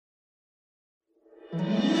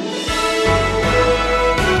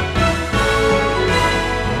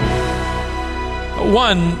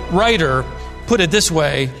One writer put it this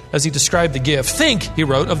way as he described the gift. Think, he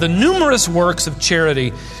wrote, of the numerous works of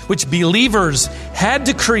charity which believers had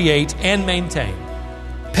to create and maintain.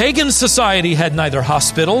 Pagan society had neither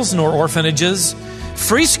hospitals nor orphanages,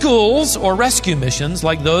 free schools or rescue missions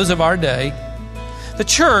like those of our day. The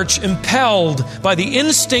church, impelled by the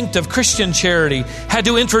instinct of Christian charity, had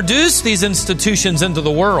to introduce these institutions into the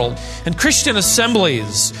world. And Christian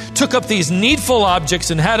assemblies took up these needful objects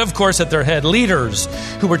and had, of course, at their head leaders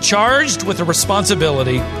who were charged with the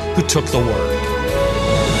responsibility, who took the word.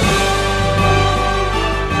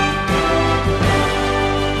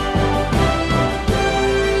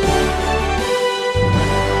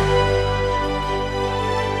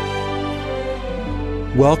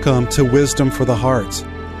 Welcome to Wisdom for the Heart.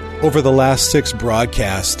 Over the last 6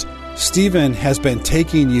 broadcasts, Stephen has been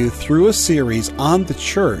taking you through a series on the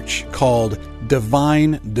church called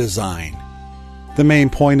Divine Design. The main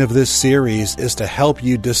point of this series is to help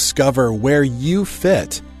you discover where you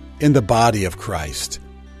fit in the body of Christ.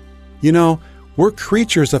 You know, we're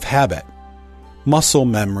creatures of habit. Muscle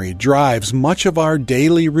memory drives much of our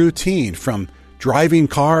daily routine, from driving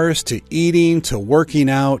cars to eating to working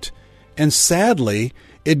out. And sadly,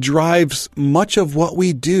 it drives much of what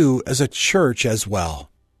we do as a church as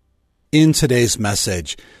well. In today's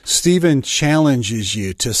message, Stephen challenges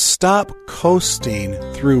you to stop coasting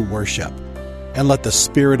through worship and let the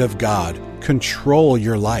Spirit of God control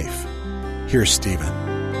your life. Here's Stephen.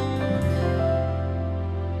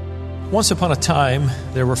 Once upon a time,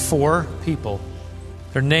 there were 4 people.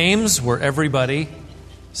 Their names were everybody,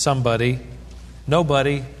 somebody,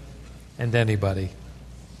 nobody, and anybody.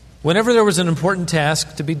 Whenever there was an important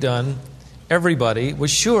task to be done, everybody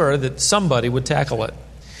was sure that somebody would tackle it.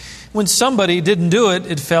 When somebody didn't do it,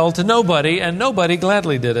 it fell to nobody, and nobody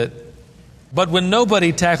gladly did it. But when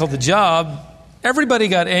nobody tackled the job, everybody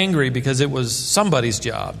got angry because it was somebody's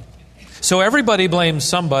job. So everybody blamed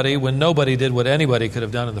somebody when nobody did what anybody could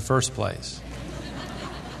have done in the first place.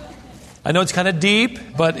 I know it's kind of deep,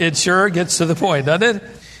 but it sure gets to the point, doesn't it?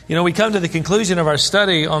 You know, we come to the conclusion of our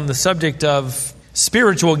study on the subject of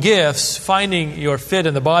spiritual gifts, finding your fit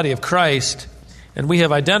in the body of Christ. And we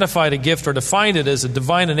have identified a gift, or defined it as a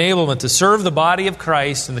divine enablement to serve the body of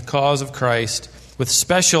Christ and the cause of Christ with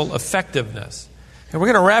special effectiveness. And we're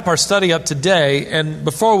going to wrap our study up today. And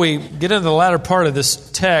before we get into the latter part of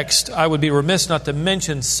this text, I would be remiss not to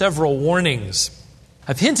mention several warnings.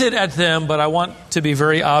 I've hinted at them, but I want to be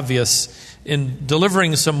very obvious in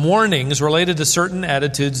delivering some warnings related to certain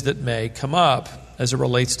attitudes that may come up as it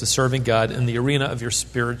relates to serving God in the arena of your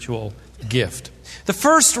spiritual gift. The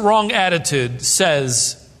first wrong attitude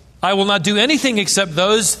says, I will not do anything except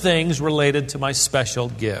those things related to my special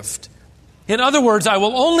gift. In other words, I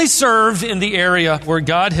will only serve in the area where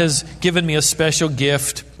God has given me a special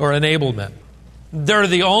gift or enablement. They're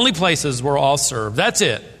the only places where I'll serve. That's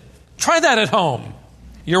it. Try that at home.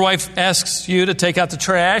 Your wife asks you to take out the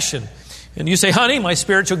trash, and you say, honey, my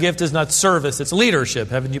spiritual gift is not service, it's leadership.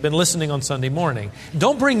 Haven't you been listening on Sunday morning?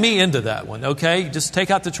 Don't bring me into that one, okay? Just take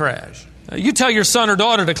out the trash. You tell your son or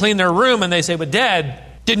daughter to clean their room, and they say, but Dad,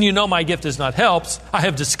 didn't you know my gift is not helps? I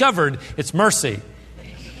have discovered it's mercy.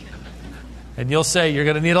 And you'll say, you're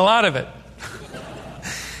going to need a lot of it.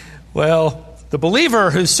 Well, the believer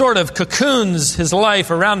who sort of cocoons his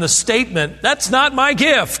life around the statement, that's not my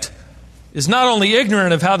gift, is not only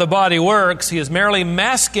ignorant of how the body works, he is merely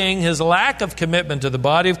masking his lack of commitment to the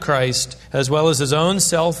body of Christ as well as his own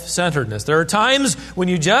self-centeredness. There are times when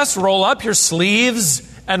you just roll up your sleeves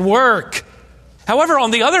and work. However,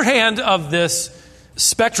 on the other hand of this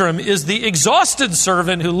spectrum is the exhausted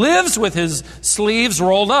servant who lives with his sleeves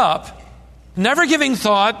rolled up, never giving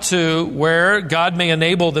thought to where God may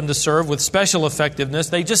enable them to serve with special effectiveness.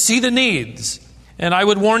 They just see the needs. And I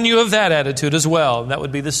would warn you of that attitude as well. That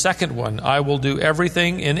would be the second one. I will do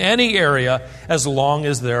everything in any area as long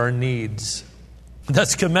as there are needs.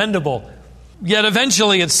 That's commendable. Yet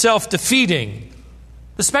eventually it's self-defeating,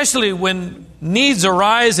 especially when needs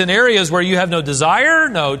arise in areas where you have no desire,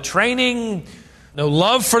 no training, no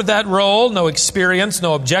love for that role, no experience,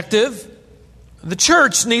 no objective. The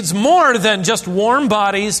church needs more than just warm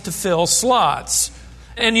bodies to fill slots.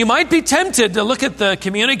 And you might be tempted to look at the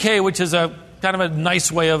communique, which is a kind of a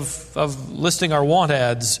nice way of listing our want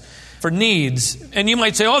ads for needs. And you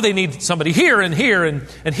might say, oh, they need somebody here and here and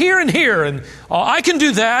here and here. And oh, I can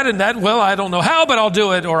do that and that. Well, I don't know how, but I'll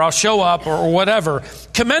do it, or I'll show up, or whatever.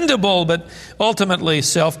 Commendable, but ultimately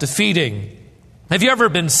self-defeating. Have you ever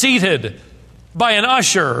been seated by an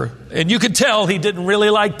usher and you could tell he didn't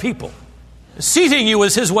really like people? Seating you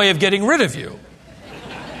was his way of getting rid of you.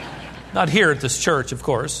 Not here at this church, of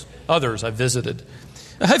course. Others I've visited.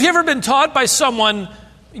 Have you ever been taught by someone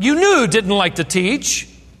you knew didn't like to teach,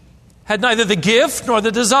 had neither the gift nor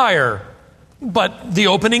the desire, but the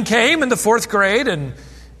opening came in the 4th grade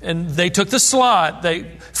and they took the slot, they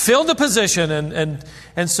filled the position,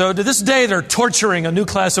 and so to this day they're torturing a new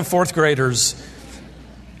class of 4th graders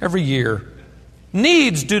every year.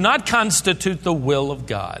 Needs do not constitute the will of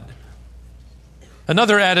God.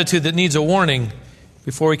 Another attitude that needs a warning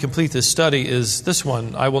before we complete this study is this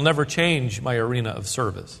one: I will never change my arena of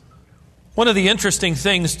service. One of the interesting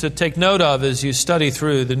things to take note of as you study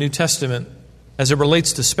through the New Testament as it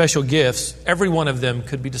relates to special gifts, every one of them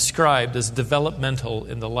could be described as developmental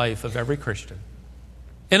in the life of every Christian.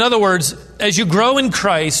 In other words, as you grow in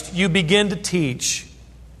Christ, you begin to teach.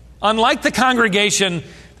 Unlike the congregation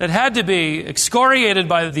that had to be excoriated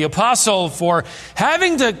by the apostle for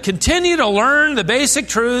having to continue to learn the basic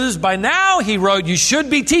truths, by now, he wrote, you should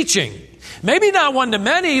be teaching. Maybe not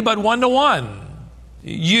one-to-many, but one-to-one.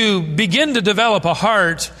 You begin to develop a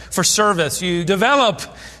heart for service. You develop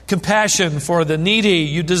compassion for the needy.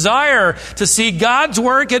 You desire to see God's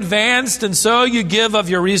work advanced, and so you give of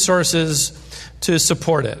your resources to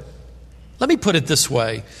support it. Let me put it this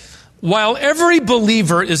way. While every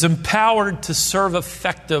believer is empowered to serve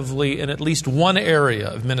effectively in at least one area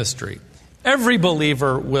of ministry, every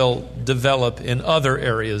believer will develop in other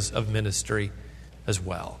areas of ministry as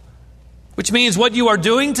well. Which means what you are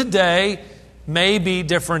doing today may be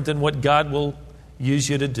different than what God will use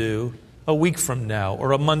you to do a week from now,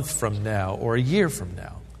 or a month from now, or a year from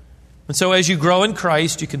now. And so as you grow in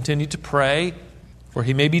Christ, you continue to pray, for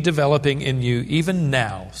He may be developing in you, even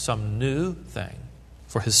now, some new thing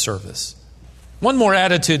for His service. One more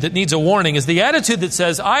attitude that needs a warning is the attitude that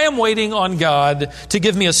says, I am waiting on God to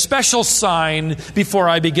give me a special sign before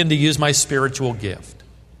I begin to use my spiritual gift.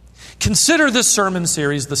 Consider this sermon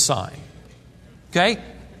series the sign. Okay?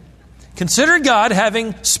 Consider God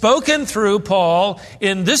having spoken through Paul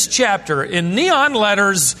in this chapter in neon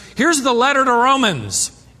letters. Here's the letter to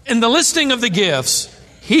Romans. In the listing of the gifts,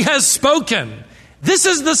 He has spoken. This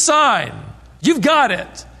is the sign. You've got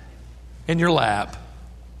it in your lap.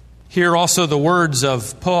 Hear also the words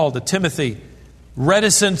of Paul to Timothy.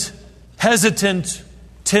 Reticent, hesitant,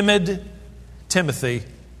 timid Timothy.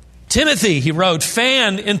 Timothy, he wrote,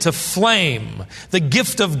 fan into flame the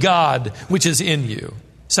gift of God which is in you.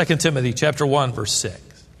 2 Timothy chapter 1, verse 6.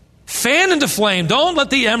 Fan into flame. Don't let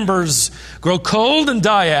the embers grow cold and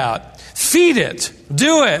die out. Feed it.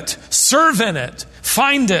 Do it. Serve in it.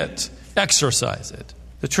 Find it. Exercise it.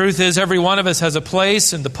 The truth is, every one of us has a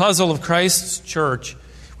place in the puzzle of Christ's church,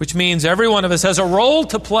 which means every one of us has a role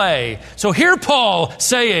to play. So hear Paul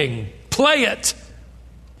saying, play it.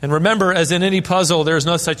 And remember, as in any puzzle, there is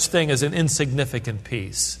no such thing as an insignificant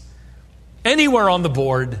piece. Anywhere on the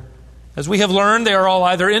board, as we have learned, they are all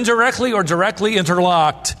either indirectly or directly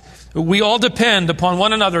interlocked. We all depend upon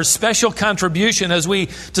one another's special contribution as we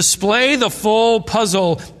display the full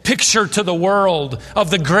puzzle picture to the world of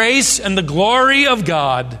the grace and the glory of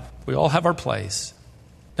God. We all have our place.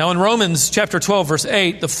 Now in Romans chapter 12, verse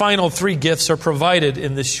 8, the final 3 gifts are provided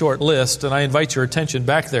in this short list, and I invite your attention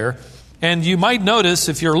back there. And you might notice,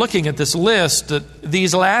 if you're looking at this list, that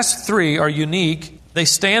these last 3 are unique. They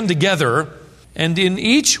stand together. And in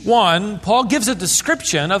each one, Paul gives a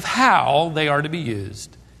description of how they are to be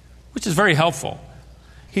used, which is very helpful.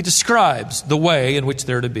 He describes the way in which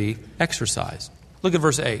they're to be exercised. Look at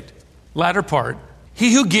verse 8. Latter part.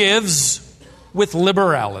 He who gives with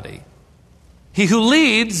liberality. He who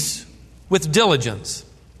leads with diligence.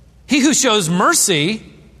 He who shows mercy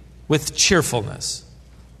with cheerfulness.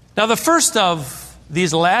 Now, the first of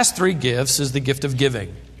these last 3 gifts is the gift of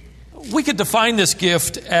giving. We could define this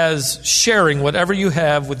gift as sharing whatever you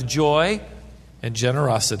have with joy and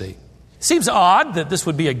generosity. It seems odd that this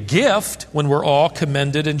would be a gift when we're all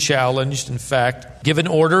commended and challenged, in fact, given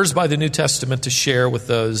orders by the New Testament to share with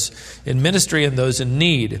those in ministry and those in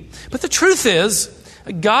need. But the truth is,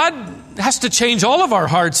 God has to change all of our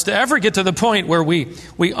hearts to ever get to the point where we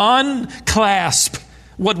unclasp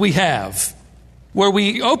what we have, where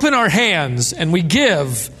we open our hands and we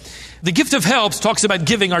give. The gift of helps talks about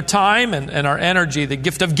giving our time and our energy. The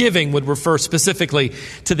gift of giving would refer specifically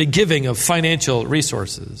to the giving of financial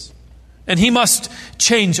resources. And He must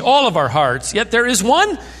change all of our hearts. Yet there is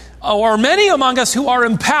one or many among us who are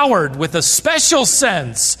empowered with a special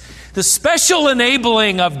sense, the special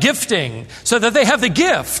enabling of gifting, so that they have the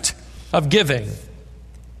gift of giving.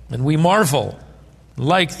 And we marvel.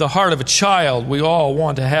 Like the heart of a child, we all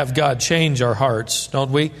want to have God change our hearts, don't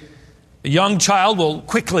we? A young child will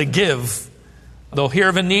quickly give. They'll hear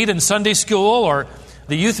of a need in Sunday school or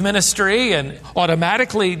the youth ministry and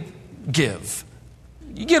automatically give.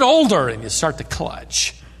 You get older and you start to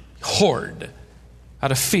clutch. hoard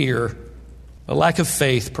out of fear, a lack of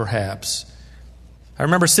faith perhaps. I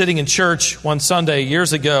remember sitting in church one Sunday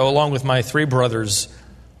years ago along with my 3 brothers.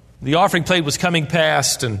 The offering plate was coming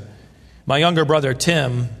past, and my younger brother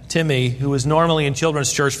Timmy, who was normally in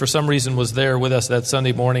children's church, for some reason was there with us that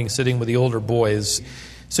Sunday morning sitting with the older boys.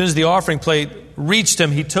 As soon as the offering plate reached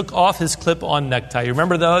him, he took off his clip-on necktie. You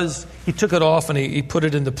remember those? He took it off and he put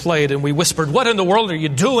it in the plate, and we whispered, "What in the world are you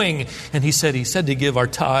doing?" And he said to give our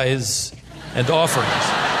tithes and offerings.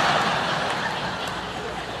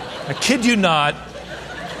 I kid you not.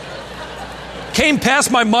 Came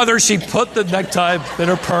past my mother, she put the necktie in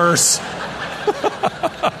her purse. Isn't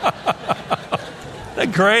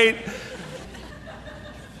that great?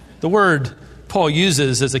 The word Paul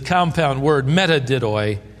uses is a compound word,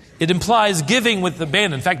 metadidoi. It implies giving with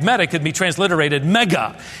abandon. In fact, meta could be transliterated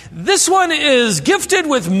mega. This one is gifted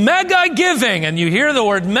with mega giving. And you hear the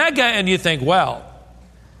word mega and you think, well,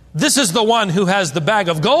 this is the one who has the bag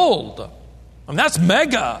of gold. And that's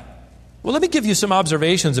mega. Well, let me give you some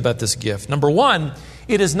observations about this gift. Number one,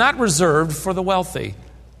 it is not reserved for the wealthy.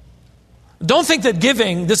 Don't think that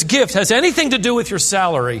giving this gift has anything to do with your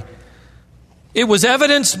salary. It was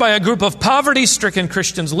evidenced by a group of poverty-stricken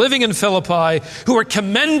Christians living in Philippi who were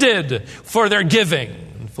commended for their giving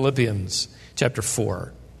in Philippians chapter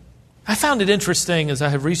 4. I found it interesting as I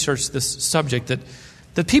have researched this subject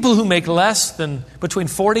that people who make less than between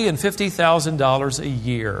 $40,000 and $50,000 a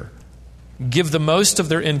year give the most of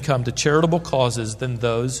their income to charitable causes than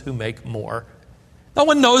those who make more. No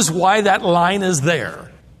one knows why that line is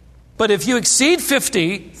there. But if you exceed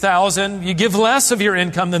 $50,000, you give less of your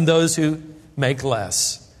income than those who make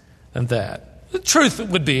less than that. The truth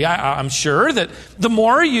would be, I'm sure, that the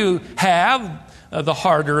more you have, the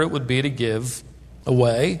harder it would be to give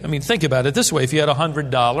away. I mean, think about it this way. If you had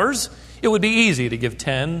 $100, it would be easy to give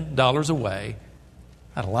 $10 away.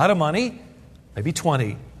 Not a lot of money, maybe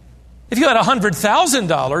 $20. If you had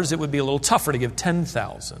 $100,000, it would be a little tougher to give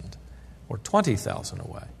 $10,000 or $20,000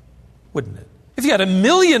 away, wouldn't it? If you had $1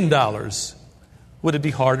 million, would it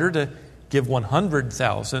be harder to give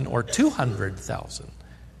 $100,000 or $200,000?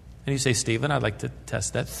 And you say, Stephen, I'd like to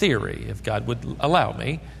test that theory, if God would allow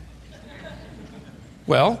me.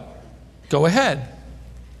 Well, go ahead.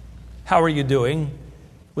 How are you doing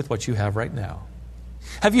with what you have right now?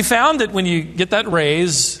 Have you found that when you get that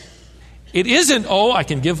raise, it isn't, I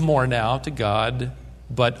can give more now to God,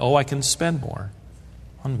 but, I can spend more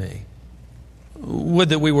on me? Would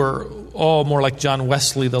that we were all more like John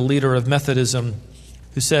Wesley, the leader of Methodism,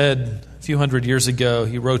 who said a few hundred years ago,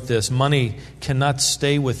 he wrote this, "Money cannot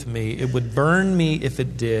stay with me. It would burn me if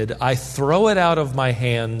it did. I throw it out of my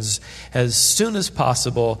hands as soon as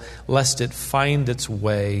possible, lest it find its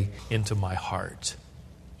way into my heart."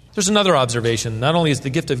 There's another observation. Not only is the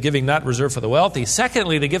gift of giving not reserved for the wealthy,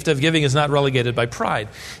 secondly, the gift of giving is not relegated by pride.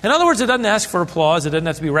 In other words, it doesn't ask for applause. It doesn't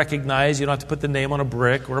have to be recognized. You don't have to put the name on a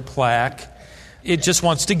brick or a plaque. It just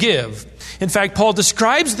wants to give. In fact, Paul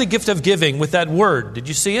describes the gift of giving with that word. Did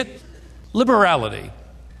you see it? Liberality.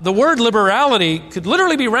 The word liberality could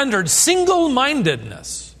literally be rendered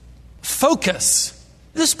single-mindedness, focus.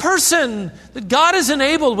 This person that God has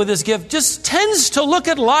enabled with this gift just tends to look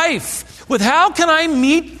at life with how can I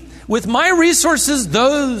meet with my resources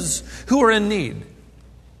those who are in need.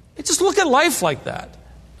 They just look at life like that.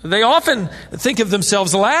 They often think of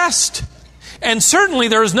themselves last. And certainly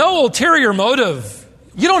there is no ulterior motive.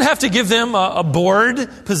 You don't have to give them a board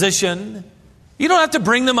position. You don't have to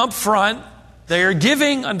bring them up front. They are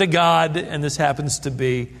giving unto God, and this happens to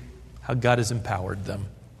be how God has empowered them.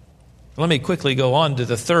 Let me quickly go on to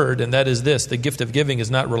the third, and that is this. The gift of giving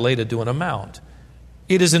is not related to an amount.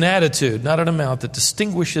 It is an attitude, not an amount, that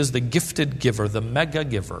distinguishes the gifted giver, the mega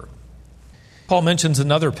giver. Paul mentions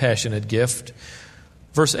another passionate gift.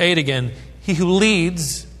 Verse 8 again, he who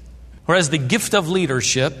leads or has the gift of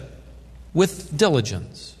leadership with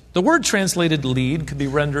diligence. The word translated lead could be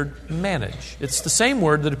rendered manage. It's the same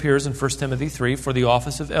word that appears in 1 Timothy 3 for the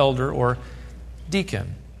office of elder or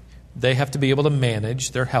deacon. They have to be able to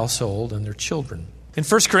manage their household and their children. In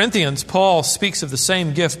 1 Corinthians, Paul speaks of the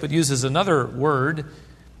same gift but uses another word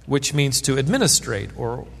which means to administrate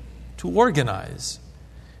or to organize.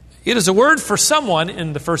 It is a word for someone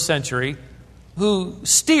in the first century who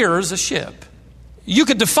steers a ship. You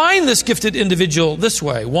could define this gifted individual this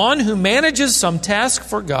way: one who manages some task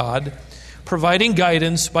for God, providing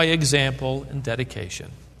guidance by example and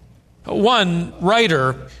dedication. One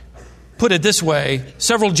writer put it this way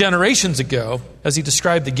several generations ago as he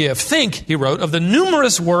described the gift. Think, he wrote, of the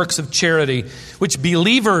numerous works of charity which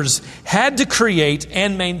believers had to create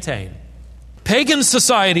and maintain. Pagan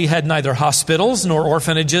society had neither hospitals nor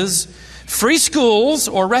orphanages, free schools,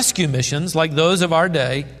 or rescue missions like those of our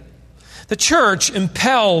day, the church,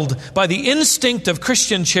 impelled by the instinct of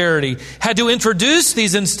Christian charity, had to introduce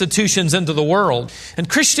these institutions into the world. And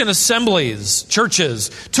Christian assemblies, churches,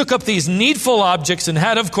 took up these needful objects and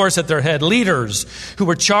had, of course, at their head leaders who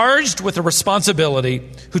were charged with the responsibility,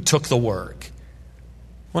 who took the work.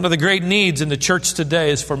 One of the great needs in the church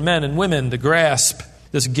today is for men and women to grasp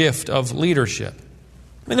this gift of leadership.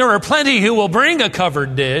 I mean, there are plenty who will bring a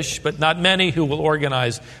covered dish, but not many who will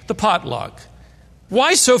organize the potluck.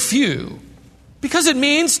 Why so few? Because it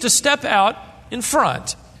means to step out in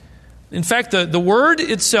front. In fact, the word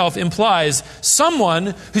itself implies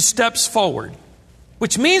someone who steps forward,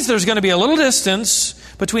 which means there's going to be a little distance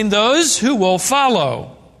between those who will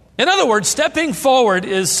follow. In other words, stepping forward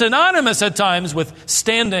is synonymous at times with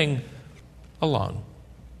standing alone.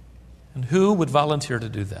 And who would volunteer to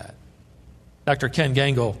do that? Dr. Ken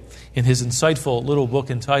Gangel, in his insightful little book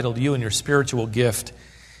entitled You and Your Spiritual Gift,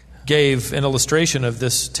 gave an illustration of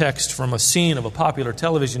this text from a scene of a popular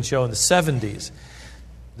television show in the 70s.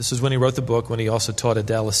 This is when he wrote the book, when he also taught at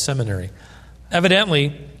Dallas Seminary.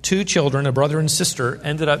 Evidently, two children, a brother and sister,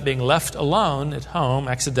 ended up being left alone at home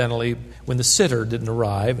accidentally when the sitter didn't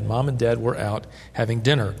arrive and mom and dad were out having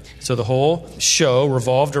dinner. So the whole show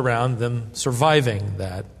revolved around them surviving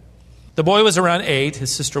that. The boy was around 8,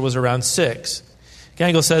 his sister was around 6.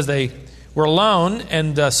 Gangel says they were alone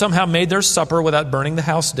and somehow made their supper without burning the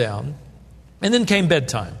house down. And then came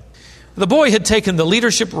bedtime. The boy had taken the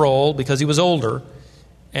leadership role because he was older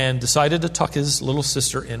and decided to tuck his little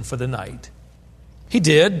sister in for the night. He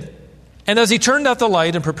did. And as he turned out the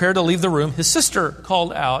light and prepared to leave the room, his sister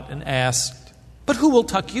called out and asked, "But who will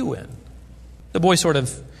tuck you in?" The boy sort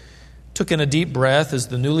of took in a deep breath as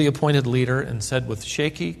the newly appointed leader and said with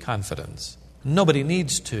shaky confidence, "Nobody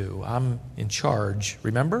needs to. I'm in charge,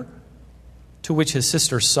 remember?" To which his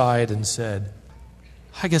sister sighed and said,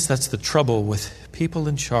 "I guess that's the trouble with people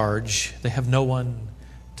in charge. They have no one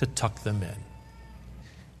to tuck them in."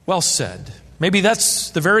 Well said. Maybe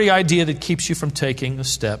that's the very idea that keeps you from taking a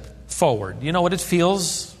step forward. You know what it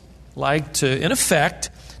feels like to, in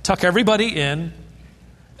effect, tuck everybody in.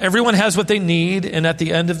 Everyone has what they need, and at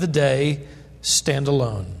the end of the day, stand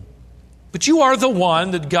alone. But you are the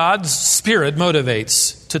one that God's Spirit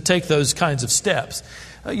motivates to take those kinds of steps.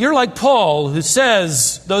 You're like Paul, who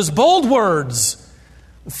says those bold words,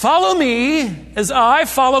 "Follow me as I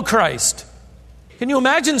follow Christ." Can you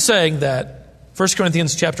imagine saying that? 1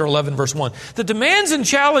 Corinthians chapter 11, verse 1. The demands and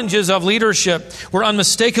challenges of leadership were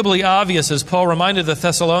unmistakably obvious, as Paul reminded the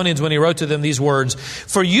Thessalonians when he wrote to them these words,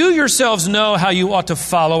 "For you yourselves know how you ought to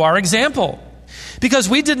follow our example. Because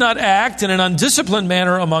we did not act in an undisciplined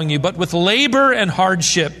manner among you, but with labor and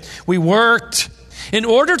hardship we worked in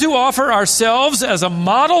order to offer ourselves as a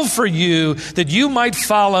model for you, that you might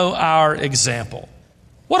follow our example."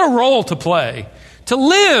 What a role to play, to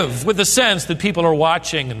live with the sense that people are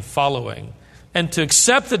watching and following, and to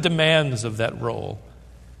accept the demands of that role.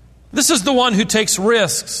 This is the one who takes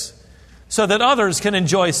risks so that others can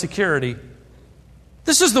enjoy security.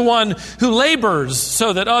 This is the one who labors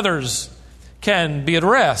so that others can be at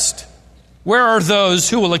rest. Where are those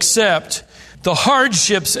who will accept the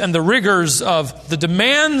hardships and the rigors of the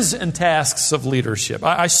demands and tasks of leadership?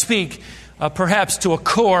 I speak perhaps to a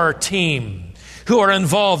core team who are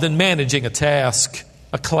involved in managing a task,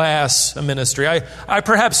 a class, a ministry. I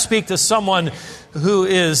perhaps speak to someone who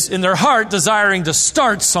is in their heart desiring to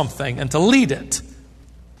start something and to lead it,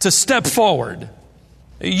 to step forward.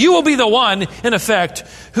 You will be the one, in effect,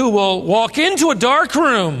 who will walk into a dark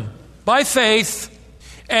room by faith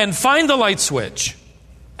and find the light switch.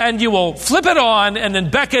 And you will flip it on and then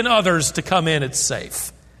beckon others to come in. It's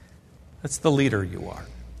safe. That's the leader you are.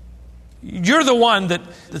 You're the one that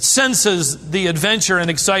senses the adventure and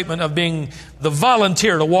excitement of being the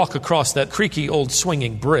volunteer to walk across that creaky old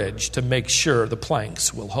swinging bridge to make sure the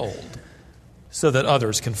planks will hold so that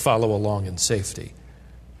others can follow along in safety.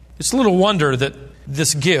 It's little wonder that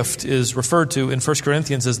this gift is referred to in 1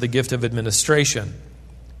 Corinthians as the gift of administration.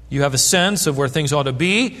 You have a sense of where things ought to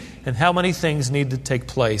be and how many things need to take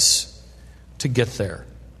place to get there.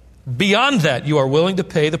 Beyond that, you are willing to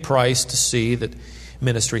pay the price to see that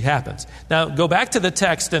ministry happens. Now, go back to the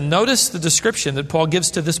text and notice the description that Paul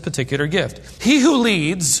gives to this particular gift. He who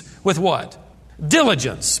leads with what?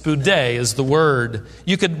 Diligence. Spoude is the word.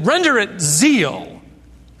 You could render it zeal.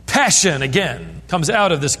 Passion, again, comes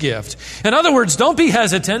out of this gift. In other words, don't be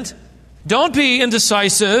hesitant. Don't be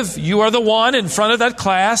indecisive. You are the one in front of that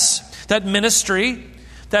class, that ministry,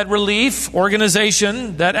 that relief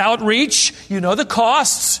organization, that outreach. You know the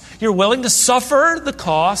costs. You're willing to suffer the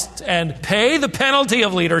cost and pay the penalty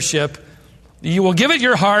of leadership. You will give it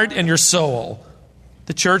your heart and your soul.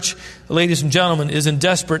 The church, ladies and gentlemen, is in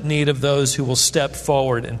desperate need of those who will step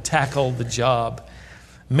forward and tackle the job,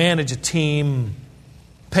 manage a team,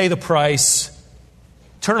 pay the price,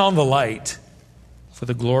 turn on the light for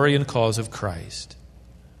the glory and cause of Christ.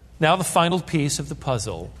 Now the final piece of the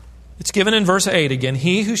puzzle. It's given in verse 8 again.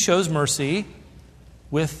 He who shows mercy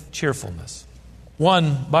with cheerfulness.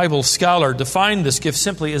 One Bible scholar defined this gift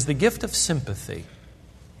simply as the gift of sympathy.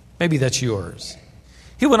 Maybe that's yours.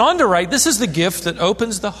 He went on to write, this is the gift that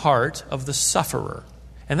opens the heart of the sufferer.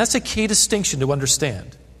 And that's a key distinction to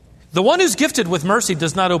understand. The one who's gifted with mercy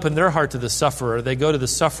does not open their heart to the sufferer. They go to the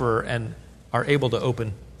sufferer and are able to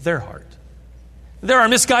open their heart. There are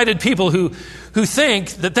misguided people who think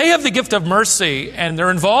that they have the gift of mercy and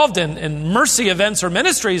they're involved in mercy events or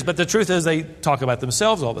ministries, but the truth is they talk about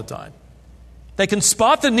themselves all the time. They can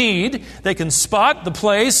spot the need, they can spot the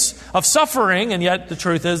place of suffering, and yet the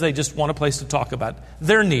truth is they just want a place to talk about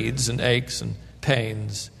their needs and aches and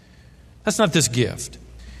pains. That's not this gift.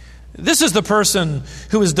 This is the person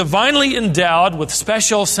who is divinely endowed with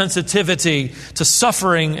special sensitivity to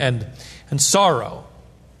suffering and sorrow.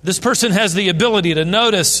 This person has the ability to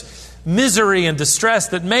notice misery and distress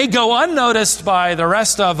that may go unnoticed by the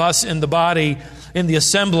rest of us in the body, in the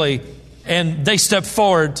assembly, and they step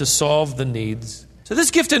forward to solve the needs. So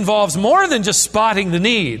this gift involves more than just spotting the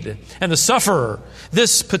need and the sufferer.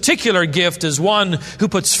 This particular gift is one who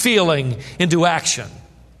puts feeling into action.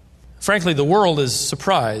 Frankly, the world is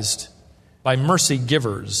surprised by mercy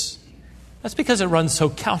givers. That's because it runs so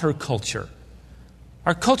counterculture.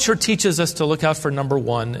 Our culture teaches us to look out for number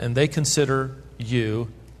one, and they consider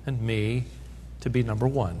you and me to be number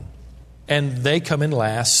one. And they come in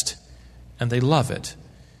last, and they love it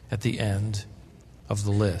at the end of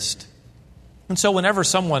the list. And so whenever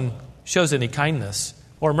someone shows any kindness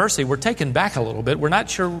or mercy, we're taken back a little bit. We're not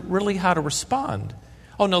sure really how to respond.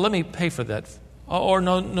 Oh, no, let me pay for that. Or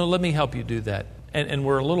no, let me help you do that. And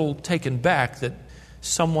we're a little taken back that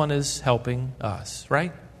someone is helping us,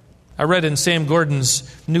 right? I read in Sam Gordon's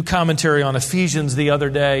new commentary on Ephesians the other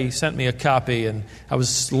day. He sent me a copy, and I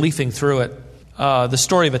was leafing through it. The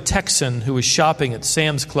story of a Texan who was shopping at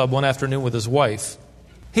Sam's Club one afternoon with his wife.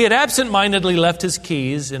 He had absent-mindedly left his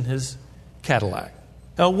keys in his Cadillac.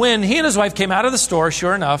 Now, when he and his wife came out of the store,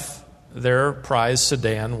 sure enough, their prized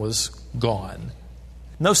sedan was gone.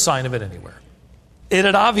 No sign of it anywhere. It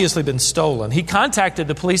had obviously been stolen. He contacted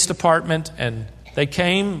the police department, and they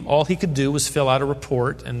came. All he could do was fill out a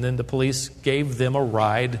report, and then the police gave them a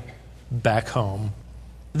ride back home.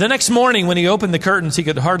 The next morning, when he opened the curtains, he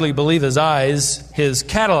could hardly believe his eyes. His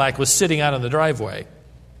Cadillac was sitting out in the driveway.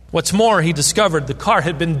 What's more, he discovered the car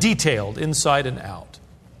had been detailed inside and out.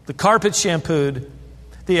 The carpet shampooed,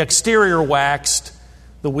 the exterior waxed,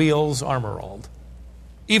 the wheels armor-alled.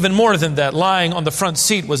 Even more than that, lying on the front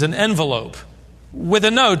seat was an envelope with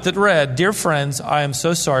a note that read, "Dear friends, I am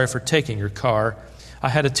so sorry for taking your car. I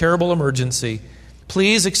had a terrible emergency.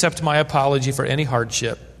 Please accept my apology for any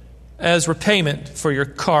hardship. As repayment for your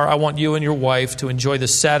car, I want you and your wife to enjoy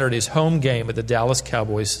this Saturday's home game at the Dallas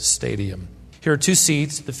Cowboys Stadium. Here are 2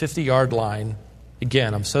 seats at the 50-yard line.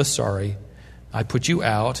 Again, I'm so sorry. I put you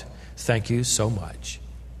out. Thank you so much."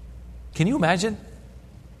 Can you imagine?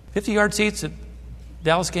 50-yard seats at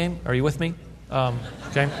Dallas game? Are you with me?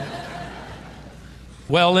 Okay.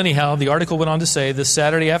 Well, anyhow, the article went on to say, this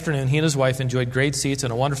Saturday afternoon, he and his wife enjoyed great seats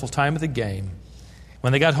and a wonderful time at the game.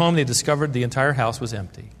 When they got home, they discovered the entire house was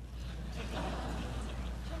empty.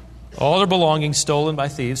 All their belongings stolen by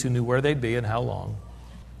thieves who knew where they'd be and how long.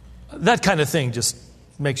 That kind of thing just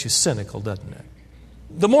makes you cynical, doesn't it?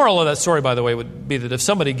 The moral of that story, by the way, would be that if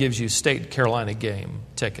somebody gives you State Carolina game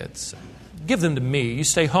tickets, give them to me. You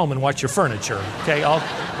stay home and watch your furniture, okay?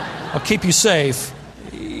 I'll keep you safe.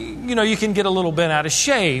 You know, you can get a little bent out of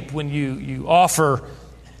shape when you offer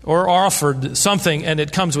or offered something and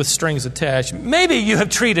it comes with strings attached. Maybe you have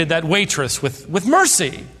treated that waitress with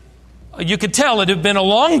mercy. You could tell it had been a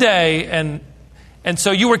long day and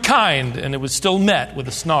so you were kind, and it was still met with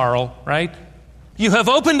a snarl, right? You have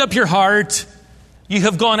opened up your heart. You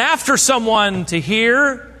have gone after someone to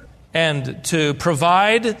hear and to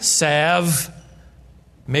provide salve.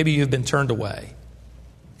 Maybe you've been turned away.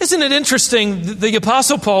 Isn't it interesting? The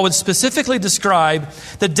Apostle Paul would specifically describe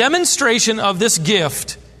the demonstration of this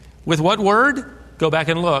gift with what word? Go back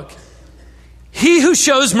and look. He who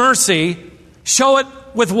shows mercy, show it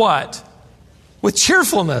with what? With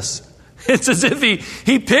cheerfulness. It's as if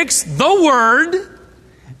he picks the word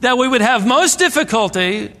that we would have most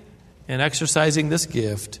difficulty in exercising this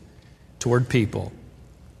gift toward people.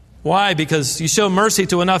 Why? Because you show mercy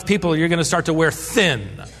to enough people, you're going to start to wear thin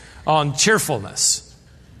on cheerfulness.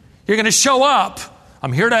 You're going to show up.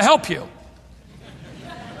 I'm here to help you.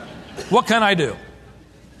 What can I do?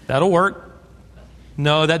 That'll work.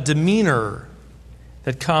 No, that demeanor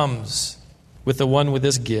that comes with the one with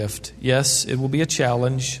this gift, yes, it will be a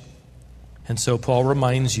challenge. And so Paul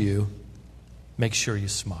reminds you, make sure you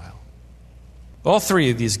smile. All three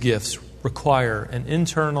of these gifts require an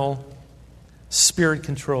internal,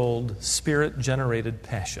 Spirit-controlled, Spirit-generated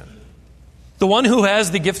passion. The one who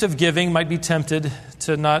has the gift of giving might be tempted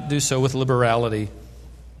to not do so with liberality.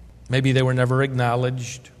 Maybe they were never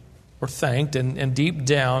acknowledged or thanked, and deep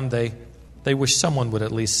down they wish someone would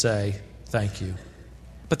at least say, thank you.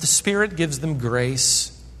 But the Spirit gives them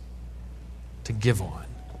grace to give on.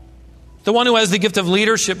 The one who has the gift of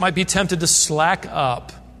leadership might be tempted to slack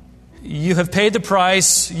up. You have paid the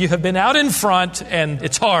price, you have been out in front, and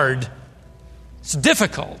it's hard. It's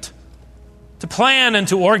difficult to plan and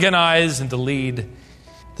to organize and to lead.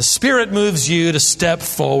 The Spirit moves you to step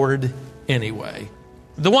forward anyway.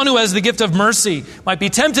 The one who has the gift of mercy might be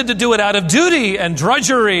tempted to do it out of duty and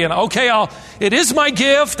drudgery and, it is my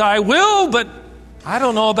gift, I will, but I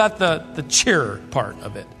don't know about the cheer part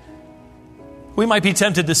of it. We might be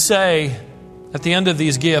tempted to say at the end of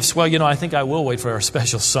these gifts, I think I will wait for our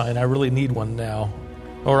special sign. I really need one now.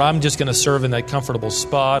 Or I'm just going to serve in that comfortable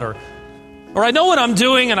spot. Or I know what I'm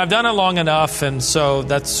doing and I've done it long enough, and so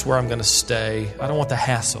that's where I'm going to stay. I don't want the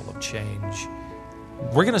hassle of change.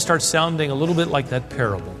 We're going to start sounding a little bit like that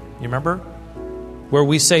parable. You remember? Where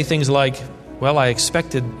we say things like, I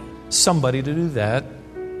expected somebody to do that.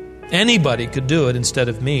 Anybody could do it instead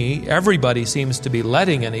of me. Everybody seems to be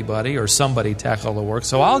letting anybody or somebody tackle the work.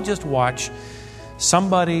 So I'll just watch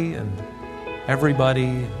somebody and everybody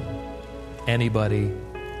and anybody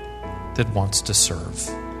that wants to serve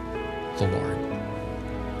the Lord.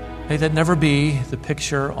 May that never be the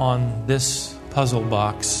picture on this puzzle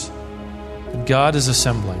box that God is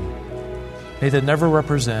assembling. May that never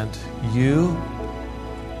represent you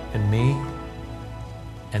and me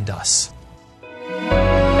and us.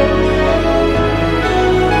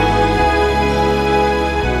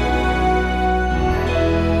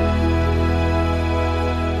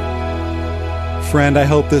 Friend, I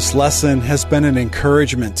hope this lesson has been an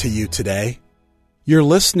encouragement to you today. You're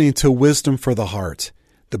listening to Wisdom for the Heart,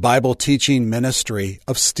 the Bible teaching ministry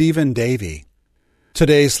of Stephen Davey.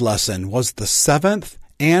 Today's lesson was the seventh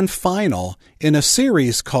and final in a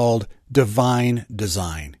series called Divine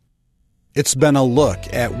Design. It's been a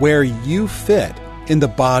look at where you fit in the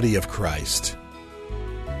body of Christ.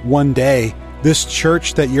 One day, this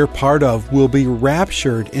church that you're part of will be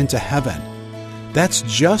raptured into heaven. That's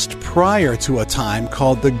just prior to a time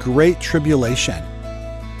called the Great Tribulation.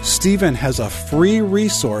 Stephen has a free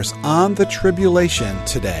resource on the tribulation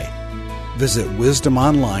today. Visit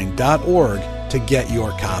wisdomonline.org to get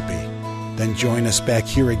your copy. Then join us back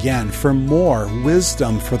here again for more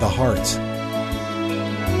Wisdom for the Heart.